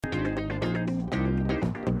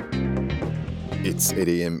It's 8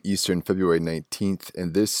 a.m. Eastern, February 19th,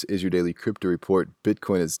 and this is your daily crypto report.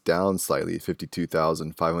 Bitcoin is down slightly at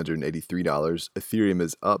 $52,583. Ethereum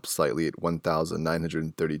is up slightly at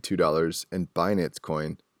 $1,932, and Binance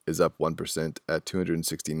Coin is up 1% at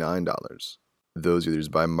 $269. Those leaders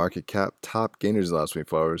by market cap, top gainers in the last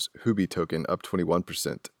 24 hours, Huobi token up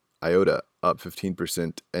 21%, IOTA up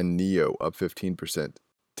 15%, and NEO up 15%.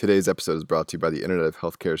 Today's episode is brought to you by the Internet of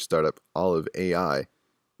Healthcare startup Olive AI.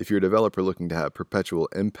 If you're a developer looking to have perpetual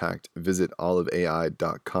impact, visit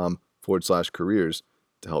oliveai.com/careers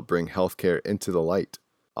to help bring healthcare into the light.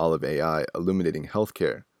 Olive AI, illuminating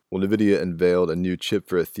healthcare. Well, NVIDIA unveiled a new chip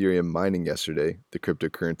for Ethereum mining yesterday. The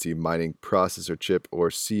cryptocurrency mining processor chip, or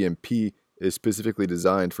CMP, is specifically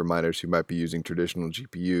designed for miners who might be using traditional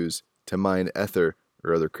GPUs to mine Ether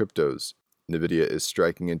or other cryptos. NVIDIA is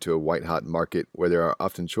striking into a white-hot market where there are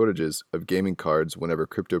often shortages of gaming cards whenever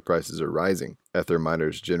crypto prices are rising. Ether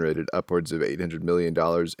miners generated upwards of $800 million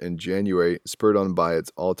in January, spurred on by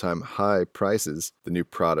its all-time high prices. The new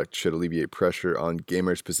product should alleviate pressure on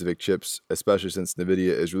gamer-specific chips, especially since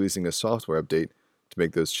NVIDIA is releasing a software update to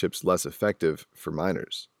make those chips less effective for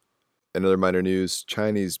miners. In other minor news,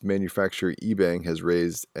 Chinese manufacturer eBang has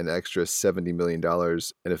raised an extra $70 million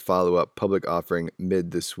in a follow-up public offering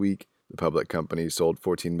mid this week. The public company sold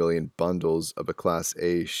 14 million bundles of a Class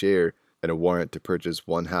A share and a warrant to purchase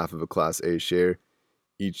one half of a Class A share.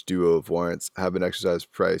 Each duo of warrants have an exercise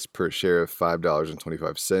price per share of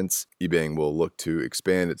 $5.25. eBang will look to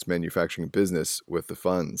expand its manufacturing business with the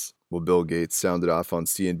funds. Well, Bill Gates sounded off on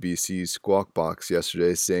CNBC's Squawk Box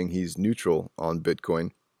yesterday, saying he's neutral on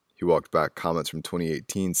Bitcoin. He walked back comments from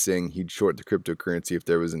 2018 saying he'd short the cryptocurrency if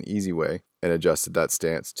there was an easy way, and adjusted that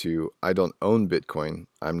stance to, "I don't own Bitcoin,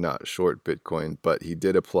 I'm not short Bitcoin," but he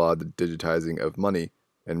did applaud the digitizing of money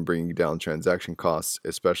and bringing down transaction costs,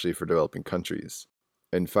 especially for developing countries.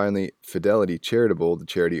 And finally, Fidelity Charitable, the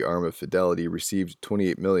charity arm of Fidelity, received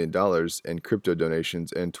 $28 million in crypto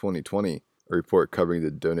donations in 2020. A report covering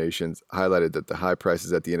the donations highlighted that the high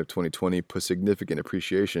prices at the end of 2020 put significant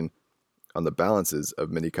appreciation on the balances of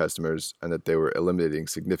many customers, and that they were eliminating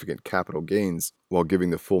significant capital gains while giving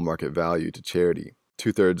the full market value to charity.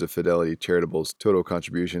 2/3 of Fidelity Charitable's total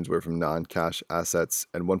contributions were from non-cash assets,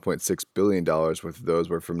 and $1.6 billion worth of those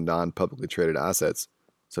were from non-publicly traded assets,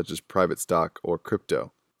 such as private stock or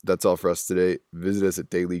crypto. That's all for us today. Visit us at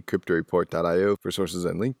dailycryptoreport.io for sources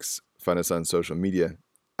and links. Find us on social media.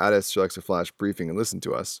 Add us to Alexa Flash Briefing and listen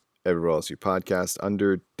to us everywhere else you podcast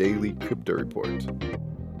under Daily Crypto Report.